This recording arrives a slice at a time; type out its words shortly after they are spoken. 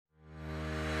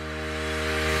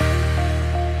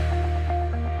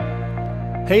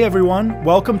Hey everyone,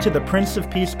 welcome to the Prince of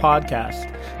Peace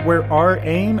podcast, where our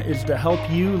aim is to help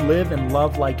you live and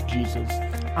love like Jesus.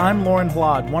 I'm Lauren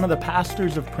Hlad, one of the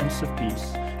pastors of Prince of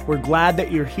Peace. We're glad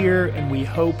that you're here and we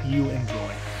hope you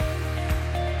enjoy.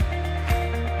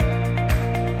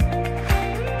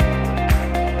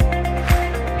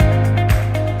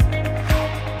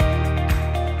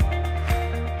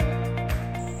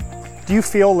 Do you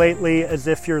feel lately as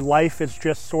if your life is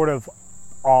just sort of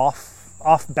off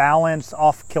balance,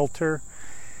 off kilter?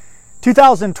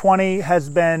 2020 has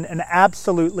been an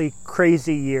absolutely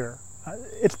crazy year.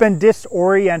 It's been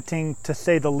disorienting to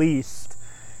say the least,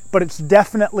 but it's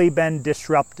definitely been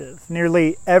disruptive.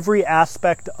 Nearly every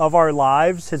aspect of our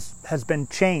lives has been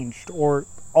changed or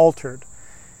altered.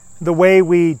 The way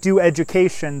we do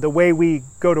education, the way we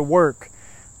go to work,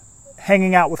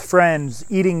 hanging out with friends,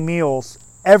 eating meals,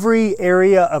 every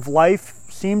area of life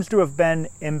seems to have been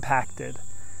impacted.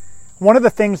 One of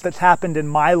the things that's happened in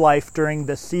my life during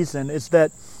this season is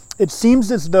that it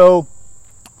seems as though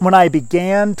when I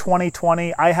began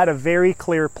 2020, I had a very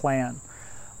clear plan.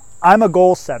 I'm a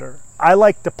goal setter. I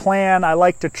like to plan. I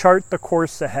like to chart the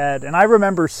course ahead. And I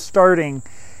remember starting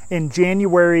in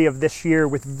January of this year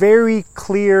with very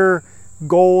clear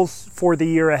goals for the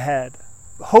year ahead,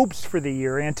 hopes for the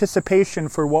year, anticipation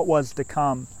for what was to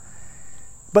come.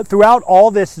 But throughout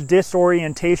all this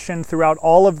disorientation, throughout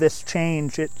all of this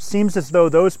change, it seems as though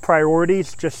those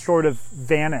priorities just sort of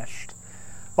vanished.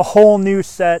 A whole new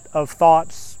set of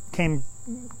thoughts came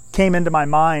into my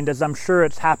mind, as I'm sure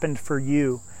it's happened for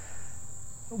you.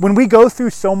 When we go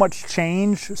through so much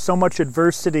change, so much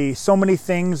adversity, so many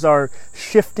things are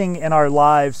shifting in our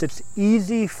lives, it's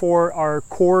easy for our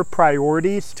core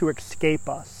priorities to escape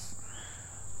us.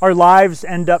 Our lives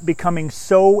end up becoming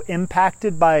so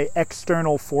impacted by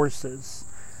external forces.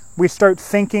 We start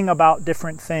thinking about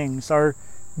different things. Our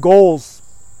goals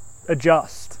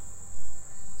adjust.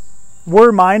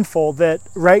 We're mindful that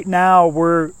right now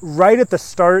we're right at the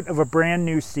start of a brand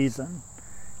new season.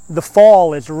 The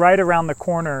fall is right around the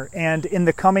corner, and in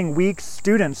the coming weeks,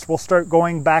 students will start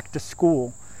going back to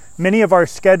school. Many of our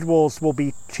schedules will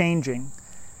be changing.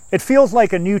 It feels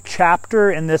like a new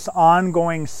chapter in this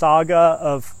ongoing saga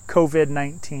of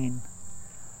COVID-19.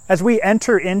 As we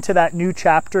enter into that new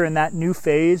chapter and that new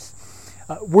phase,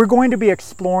 we're going to be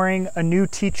exploring a new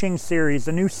teaching series,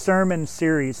 a new sermon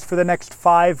series for the next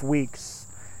 5 weeks.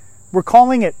 We're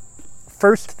calling it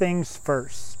First Things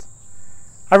First.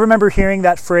 I remember hearing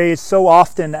that phrase so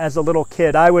often as a little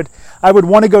kid. I would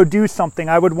want to go do something.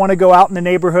 I would want to go out in the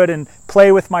neighborhood and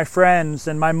play with my friends,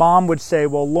 and my mom would say,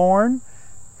 "Well, Lauren,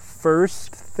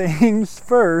 first things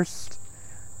first,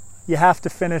 you have to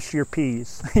finish your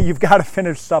peas. You've got to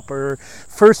finish supper.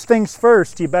 First things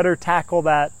first, you better tackle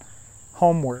that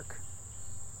homework."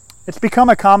 It's become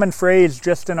a common phrase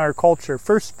just in our culture.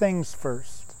 First things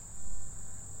first.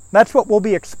 That's what we'll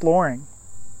be exploring.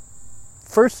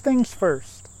 First things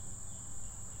first.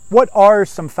 What are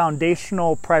some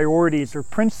foundational priorities or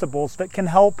principles that can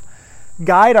help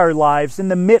guide our lives in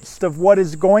the midst of what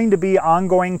is going to be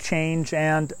ongoing change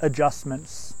and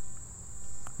adjustments?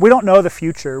 We don't know the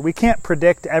future. We can't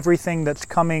predict everything that's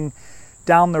coming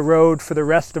down the road for the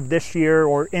rest of this year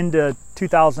or into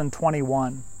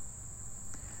 2021.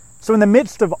 So in the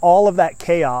midst of all of that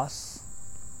chaos,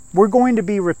 we're going to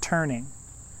be returning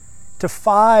to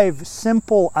 5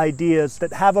 simple ideas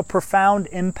that have a profound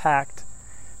impact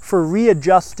for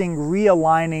readjusting,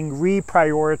 realigning,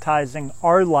 reprioritizing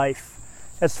our life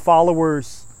as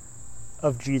followers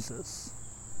of Jesus.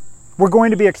 We're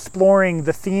going to be exploring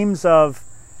the themes of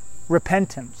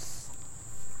repentance,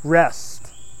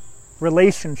 rest,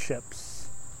 relationships,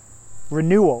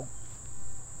 renewal,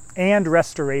 and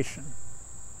restoration.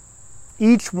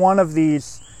 Each one of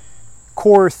these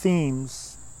core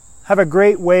themes have a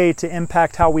great way to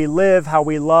impact how we live, how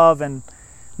we love, and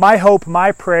my hope,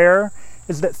 my prayer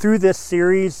is that through this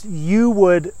series, you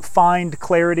would find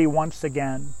clarity once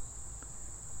again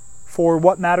for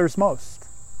what matters most.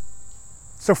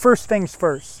 So first things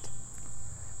first,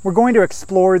 we're going to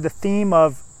explore the theme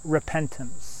of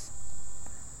repentance.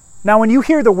 Now, when you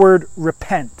hear the word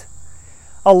repent,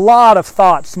 a lot of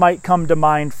thoughts might come to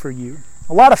mind for you.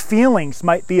 A lot of feelings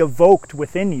might be evoked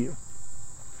within you.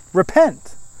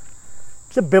 Repent.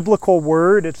 It's a biblical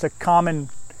word. It's a common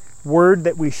word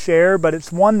that we share, but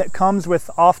it's one that comes with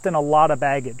often a lot of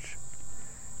baggage.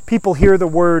 People hear the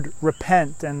word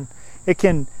repent, and it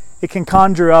can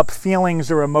conjure up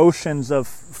feelings or emotions of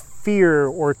fear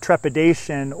or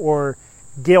trepidation or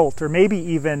guilt or maybe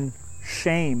even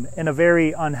shame in a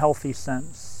very unhealthy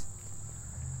sense.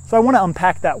 So I want to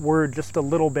unpack that word just a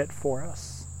little bit for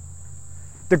us.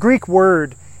 The Greek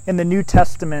word in the New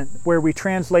Testament where we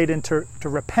translate into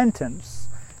repentance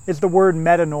is the word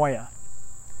metanoia.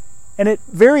 And it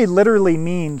very literally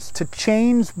means to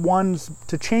change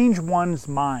one's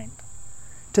mind,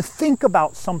 to think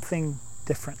about something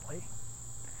differently.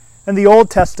 In the Old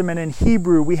Testament, in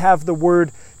Hebrew, we have the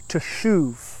word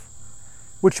teshuv,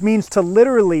 which means to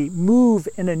literally move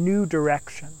in a new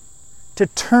direction, to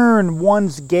turn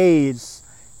one's gaze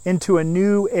into a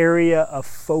new area of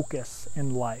focus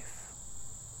in life.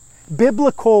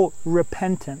 Biblical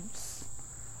repentance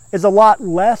is a lot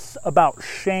less about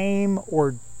shame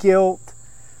or guilt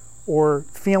or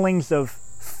feelings of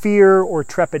fear or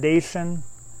trepidation.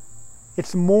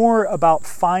 It's more about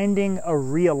finding a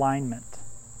realigning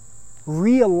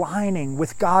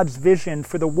with God's vision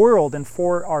for the world and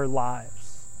for our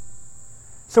lives.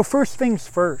 So first things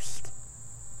first,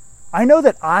 I know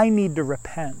that I need to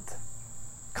repent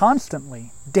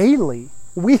constantly, daily,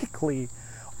 weekly,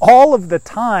 all of the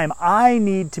time. I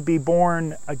need to be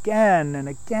born again and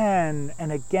again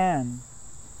and again.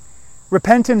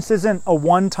 Repentance isn't a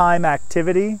one-time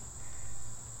activity.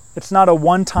 It's not a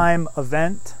one-time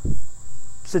event.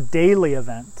 It's a daily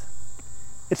event.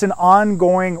 It's an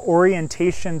ongoing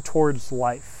orientation towards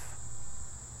life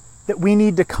that we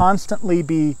need to constantly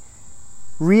be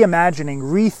reimagining,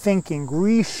 rethinking,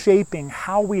 reshaping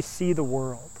how we see the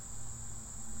world.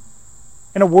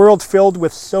 In a world filled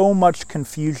with so much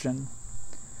confusion,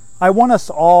 I want us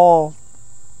all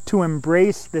to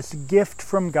embrace this gift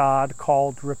from God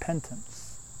called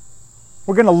repentance.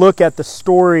 We're going to look at the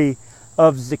story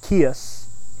of Zacchaeus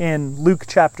in Luke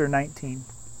chapter 19.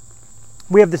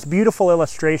 We have this beautiful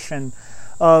illustration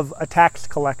of a tax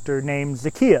collector named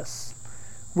Zacchaeus.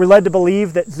 We're led to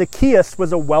believe that Zacchaeus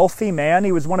was a wealthy man.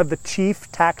 He was one of the chief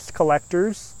tax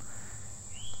collectors.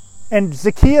 And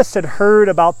Zacchaeus had heard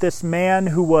about this man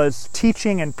who was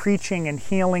teaching and preaching and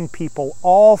healing people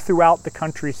all throughout the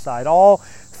countryside, all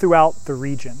throughout the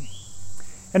region.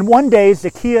 And one day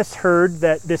Zacchaeus heard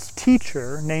that this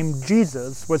teacher named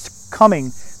Jesus was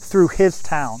coming through his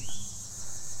town.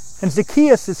 And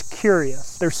Zacchaeus is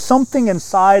curious. There's something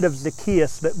inside of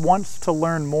Zacchaeus that wants to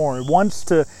learn more, wants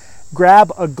to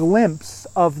grab a glimpse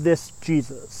of this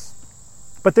Jesus.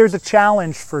 But there's a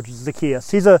challenge for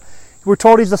Zacchaeus. We're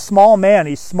told he's a small man.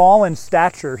 He's small in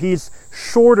stature. He's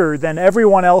shorter than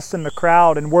everyone else in the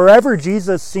crowd. And wherever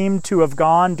Jesus seemed to have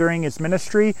gone during his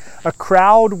ministry, a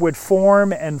crowd would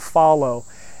form and follow.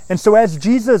 And so as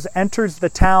Jesus enters the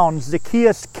town,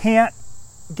 Zacchaeus can't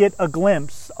get a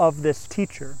glimpse of this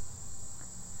teacher.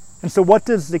 And so what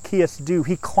does Zacchaeus do?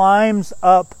 He climbs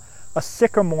up a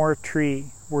sycamore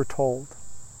tree, we're told.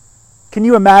 Can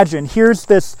you imagine? Here's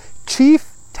this chief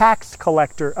tax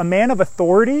collector, a man of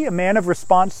authority, a man of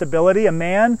responsibility, a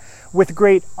man with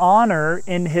great honor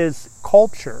in his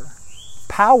culture,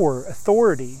 power,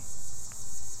 authority.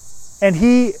 And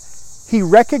he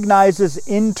recognizes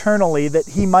internally that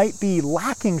he might be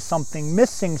lacking something,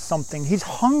 missing something. He's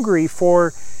hungry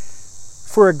for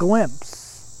a glimpse.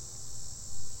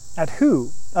 At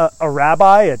who? A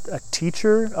rabbi, a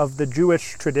teacher of the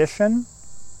Jewish tradition?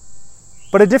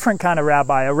 But a different kind of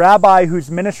rabbi, a rabbi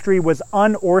whose ministry was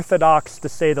unorthodox to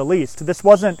say the least. This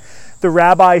wasn't the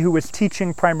rabbi who was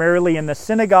teaching primarily in the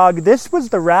synagogue. This was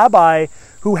the rabbi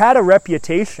who had a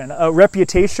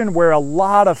reputation where a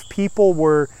lot of people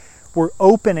were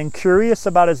open and curious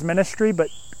about his ministry, but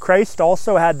Christ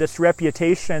also had this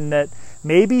reputation that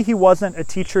maybe he wasn't a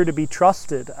teacher to be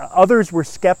trusted. Others were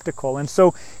skeptical. And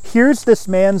so here's this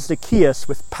man Zacchaeus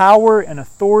with power and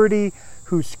authority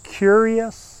who's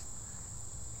curious.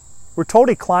 We're told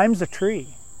he climbs a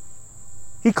tree.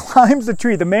 He climbs a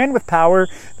tree. The man with power,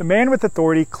 the man with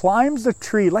authority climbs a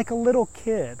tree like a little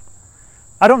kid.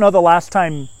 I don't know the last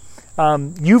time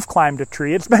you've climbed a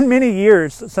tree. It's been many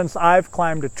years since I've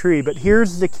climbed a tree, but here's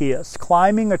Zacchaeus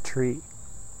climbing a tree.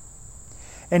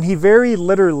 And he very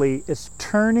literally is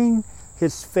turning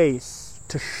his face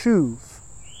to teshuv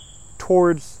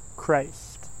towards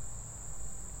Christ,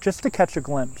 just to catch a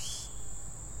glimpse.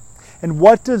 And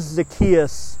what does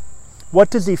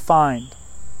he find?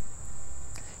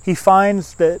 He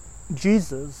finds that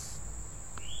Jesus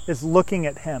is looking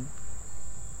at him.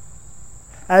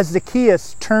 As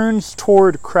Zacchaeus turns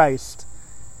toward Christ,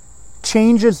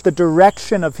 changes the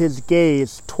direction of his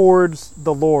gaze towards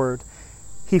the Lord,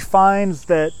 he finds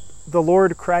that the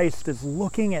Lord Christ is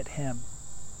looking at him.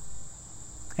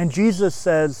 And Jesus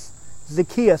says,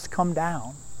 Zacchaeus, come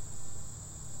down.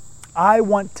 I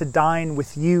want to dine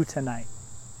with you tonight.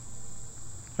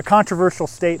 A controversial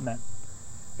statement.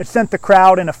 It sent the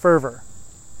crowd in a fervor.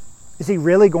 Is he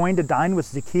really going to dine with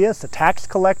Zacchaeus, a tax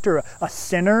collector, a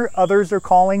sinner, others are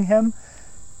calling him?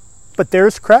 But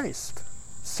there's Christ.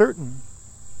 certain.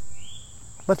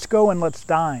 Let's go and let's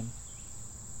dine.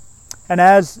 And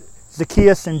as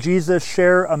Zacchaeus and Jesus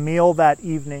share a meal that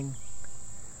evening,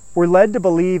 we're led to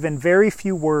believe in very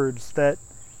few words that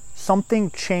something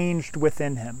changed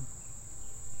within him.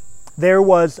 There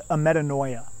was a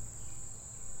metanoia,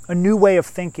 a new way of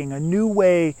thinking, a new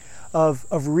way of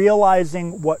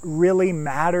realizing what really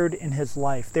mattered in his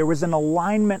life. There was an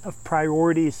alignment of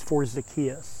priorities for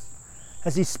Zacchaeus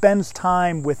as he spends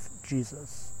time with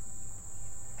Jesus.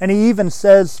 And he even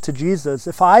says to Jesus,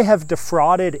 if I have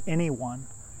defrauded anyone,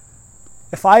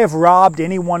 if I have robbed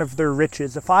anyone of their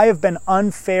riches, if I have been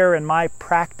unfair in my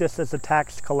practice as a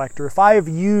tax collector, if I have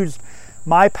used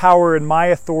my power and my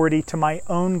authority to my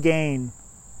own gain,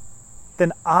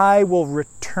 then I will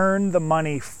return the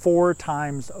money 4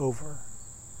 times over.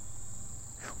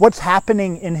 What's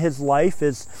happening in his life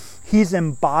is he's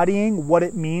embodying what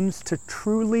it means to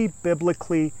truly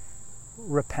biblically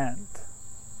repent,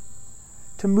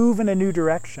 to move in a new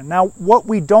direction. Now, what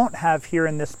we don't have here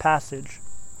in this passage,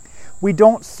 we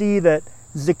don't see that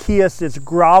Zacchaeus is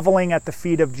groveling at the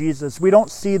feet of Jesus. We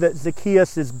don't see that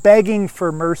Zacchaeus is begging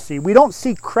for mercy. We don't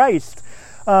see Christ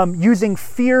using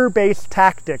fear-based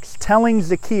tactics, telling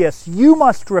Zacchaeus, you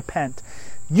must repent.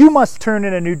 You must turn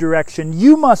in a new direction.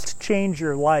 You must change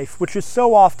your life, which is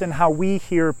so often how we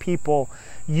hear people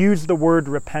use the word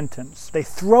repentance. They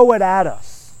throw it at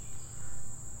us.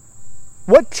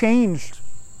 What changed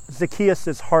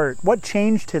Zacchaeus' heart? What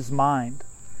changed his mind?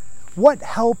 What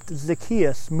helped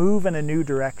Zacchaeus move in a new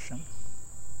direction?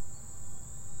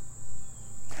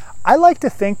 I like to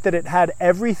think that it had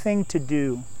everything to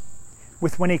do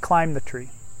with when he climbed the tree.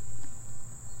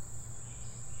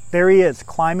 There he is,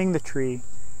 climbing the tree,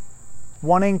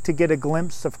 wanting to get a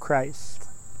glimpse of Christ.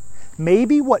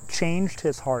 Maybe what changed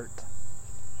his heart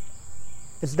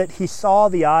is that he saw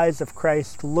the eyes of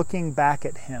Christ looking back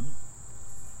at him.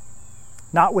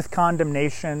 Not with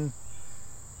condemnation,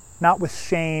 not with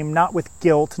shame, not with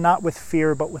guilt, not with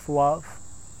fear, but with love.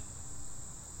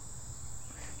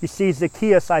 You see,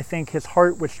 Zacchaeus, I think his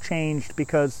heart was changed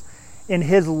because in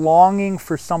his longing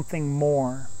for something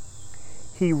more,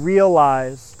 he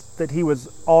realized that he was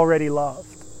already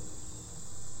loved,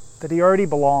 that he already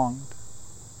belonged.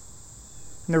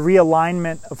 And the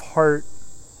realignment of heart,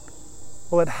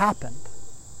 well, it happened.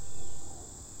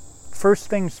 First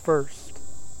things first.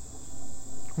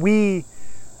 We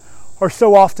are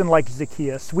so often like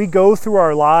Zacchaeus. We go through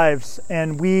our lives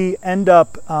and we end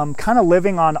up kind of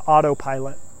living on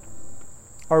autopilot.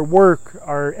 Our work,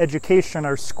 our education,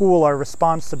 our school, our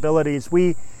responsibilities.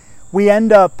 We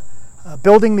end up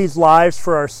building these lives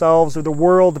for ourselves, or the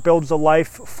world builds a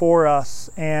life for us.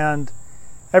 And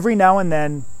every now and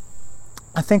then,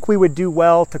 I think we would do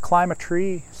well to climb a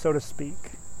tree, so to speak.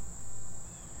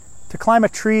 To climb a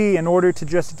tree in order to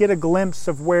just get a glimpse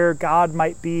of where God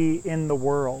might be in the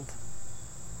world.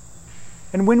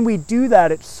 And when we do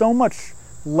that, it's so much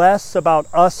less about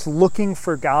us looking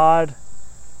for God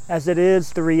as it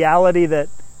is the reality that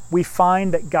we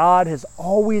find that God has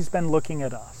always been looking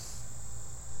at us.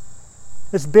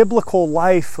 This biblical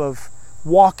life of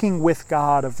walking with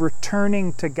God, of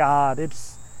returning to God,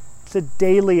 it's a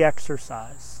daily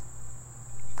exercise.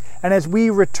 And as we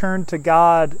return to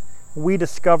God, we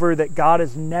discover that God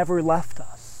has never left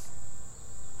us.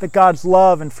 That God's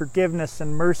love and forgiveness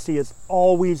and mercy is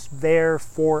always there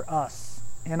for us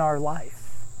in our life.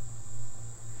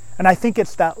 And I think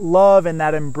it's that love and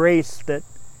that embrace that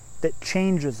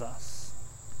changes us.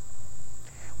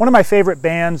 One of my favorite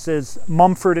bands is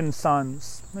Mumford &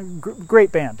 Sons.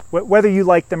 Great band. Whether you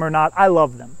like them or not, I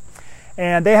love them.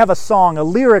 And they have a song, a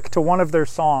lyric to one of their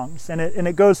songs, and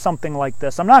it goes something like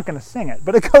this. I'm not going to sing it,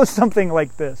 but it goes something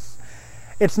like this.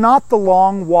 It's not the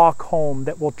long walk home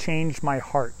that will change my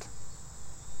heart.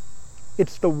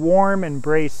 It's the warm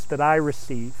embrace that I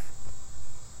receive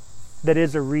that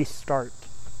is a restart.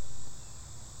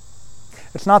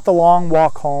 It's not the long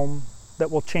walk home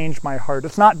that will change my heart.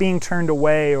 It's not being turned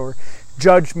away or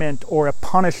judgment or a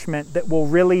punishment that will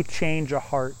really change a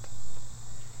heart.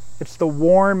 It's the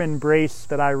warm embrace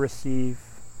that I receive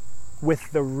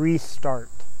with the restart.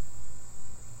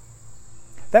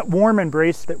 That warm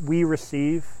embrace that we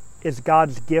receive is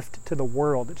God's gift to the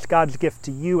world. It's God's gift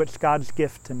to you. It's God's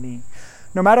gift to me.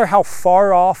 No matter how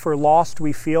far off or lost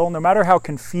we feel, no matter how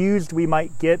confused we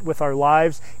might get with our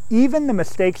lives, even the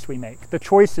mistakes we make, the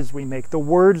choices we make, the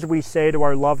words we say to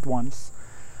our loved ones,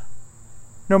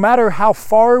 no matter how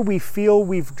far we feel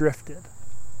we've drifted,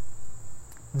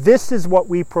 this is what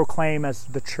we proclaim as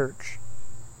the church.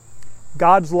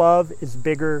 God's love is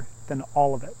bigger than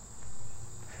all of it.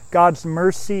 God's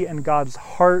mercy and God's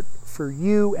heart for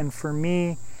you and for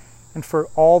me and for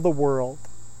all the world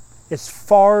is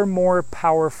far more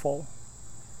powerful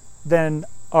than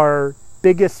our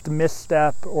biggest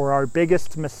misstep or our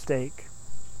biggest mistake.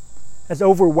 As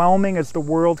overwhelming as the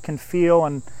world can feel,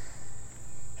 and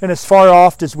as far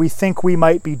off as we think we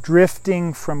might be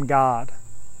drifting from God,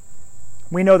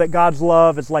 we know that God's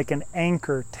love is like an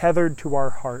anchor tethered to our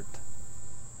heart.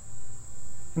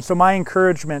 And so my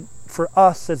encouragement for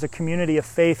us as a community of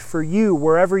faith, for you,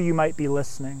 wherever you might be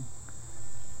listening,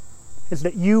 is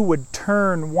that you would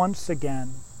turn once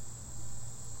again,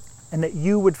 and that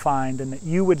you would find and that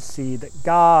you would see that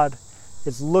God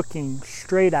is looking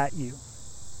straight at you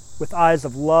with eyes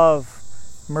of love,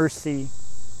 mercy,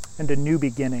 and a new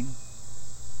beginning.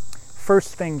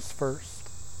 First things first,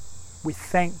 we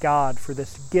thank God for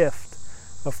this gift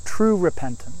of true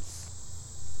repentance.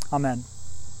 Amen.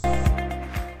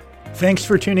 Thanks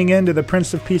for tuning in to the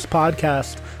Prince of Peace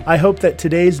podcast. I hope that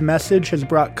today's message has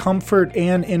brought comfort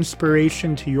and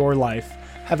inspiration to your life.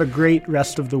 Have a great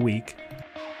rest of the week.